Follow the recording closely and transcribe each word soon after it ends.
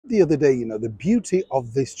the other day, you know, the beauty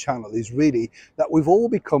of this channel is really that we've all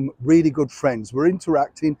become really good friends. We're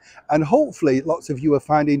interacting, and hopefully lots of you are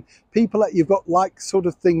finding people that you've got like sort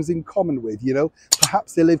of things in common with, you know.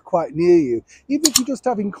 Perhaps they live quite near you. Even if you're just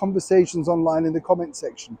having conversations online in the comment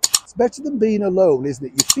section, it's better than being alone, isn't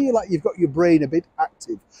it? You feel like you've got your brain a bit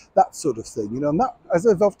active, that sort of thing, you know. And that, as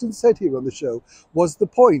I've often said here on the show, was the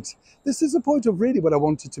point. This is the point of really what I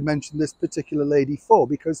wanted to mention this particular lady for,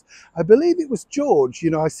 because I believe it was George, you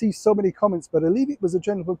know, I see so many comments, but I believe it was a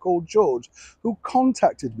gentleman called George who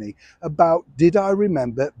contacted me about, did I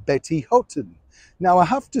remember Betty Hutton? Now, I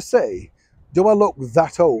have to say, do I look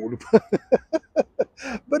that old?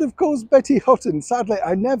 But of course, Betty Hutton, sadly,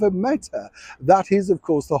 I never met her. That is, of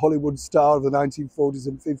course, the Hollywood star of the 1940s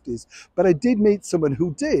and 50s. But I did meet someone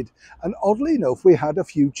who did. And oddly enough, we had a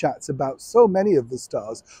few chats about so many of the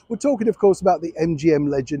stars. We're talking, of course, about the MGM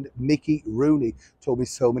legend Mickey Rooney. Told me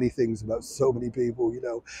so many things about so many people, you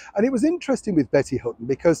know. And it was interesting with Betty Hutton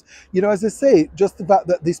because, you know, as I say, just the fact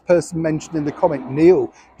that this person mentioned in the comment,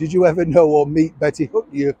 Neil, did you ever know or meet Betty Hutton?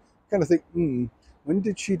 You kind of think, when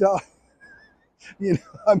did she die? You know,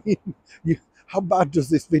 I mean, how bad does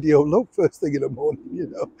this video look first thing in the morning, you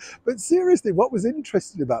know? But seriously, what was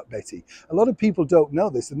interesting about Betty, a lot of people don't know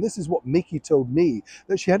this, and this is what Mickey told me,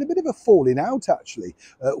 that she had a bit of a falling out, actually,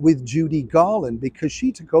 with Judy Garland, because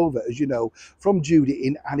she took over, as you know, from Judy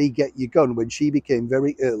in Annie Get Your Gun when she became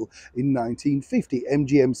very ill in 1950.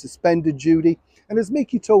 MGM suspended Judy, and as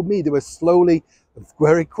Mickey told me, they were slowly,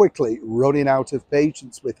 very quickly running out of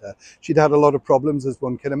patience with her. She'd had a lot of problems, as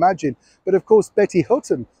one can imagine. But of course, Betty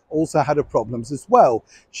Hutton also had her problems as well.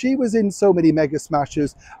 She was in so many mega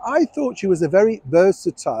smashers. I thought she was a very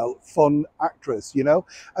versatile, fun actress, you know.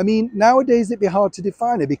 I mean, nowadays it'd be hard to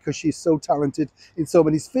define her because she's so talented in so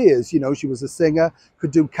many spheres. You know, she was a singer,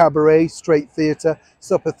 could do cabaret, straight theatre,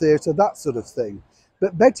 supper theatre, that sort of thing.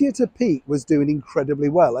 But Betty at her peak was doing incredibly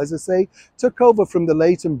well. As I say, took over from the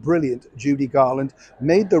late and brilliant Judy Garland,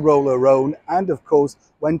 made the role her own, and of course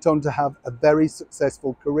went on to have a very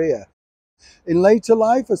successful career. In later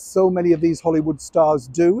life, as so many of these Hollywood stars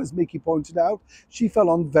do, as Mickey pointed out, she fell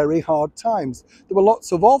on very hard times. There were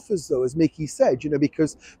lots of offers, though, as Mickey said, you know,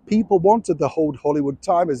 because people wanted the whole Hollywood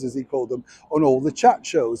timers, as he called them, on all the chat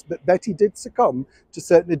shows. But Betty did succumb to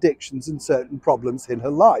certain addictions and certain problems in her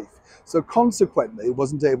life. So consequently,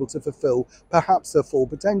 wasn't able to fulfill perhaps her full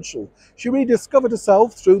potential. She rediscovered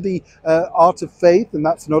herself through the art of faith, and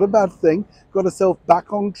that's not a bad thing. Got herself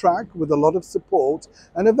back on track with a lot of support,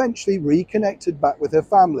 and eventually reconnected back with her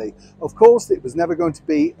family. Of course, it was never going to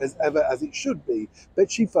be as ever as it should be, but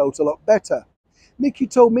she felt a lot better. Mickey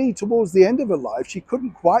told me towards the end of her life she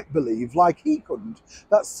couldn't quite believe, like he couldn't,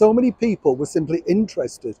 that so many people were simply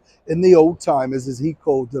interested in the old timers, as he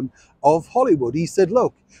called them, of Hollywood. He said,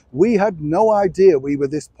 look, we had no idea we were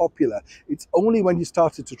this popular. It's only when you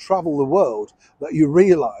started to travel the world that you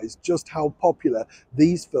realized just how popular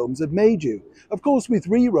these films had made you. Of course, with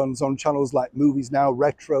reruns on channels like Movies Now,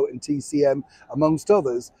 Retro and TCM, amongst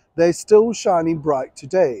others, they're still shining bright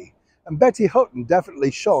today. And Betty Hutton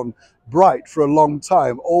definitely shone bright for a long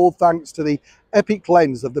time, all thanks to the epic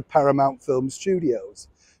lens of the Paramount Film Studios.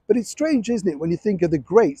 But it's strange, isn't it, when you think of the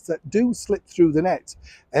greats that do slip through the net.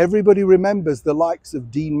 Everybody remembers the likes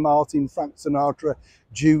of Dean Martin, Frank Sinatra,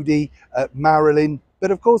 Judy, Marilyn.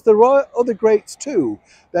 But of course, there are other greats too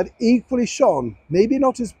that equally shone, maybe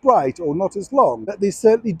not as bright or not as long, but they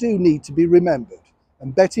certainly do need to be remembered.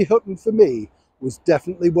 And Betty Hutton, for me, was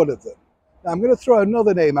definitely one of them. Now, I'm going to throw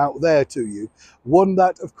another name out there to you, one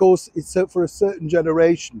that, of course, is for a certain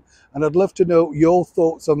generation, and I'd love to know your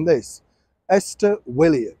thoughts on this. Esther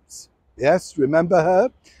Williams. Yes, remember her?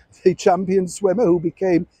 The champion swimmer who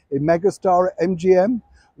became a megastar at MGM?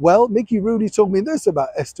 Well, Mickey Rooney told me this about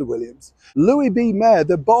Esther Williams. Louis B. Mayer,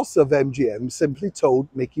 the boss of MGM, simply told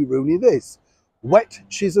Mickey Rooney this: wet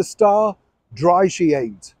she's a star, dry she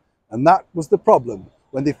ain't. And that was the problem.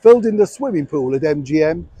 When they filled in the swimming pool at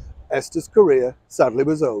MGM, Esther's career sadly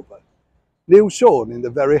was over. Neil Sean in the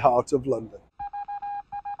very heart of London.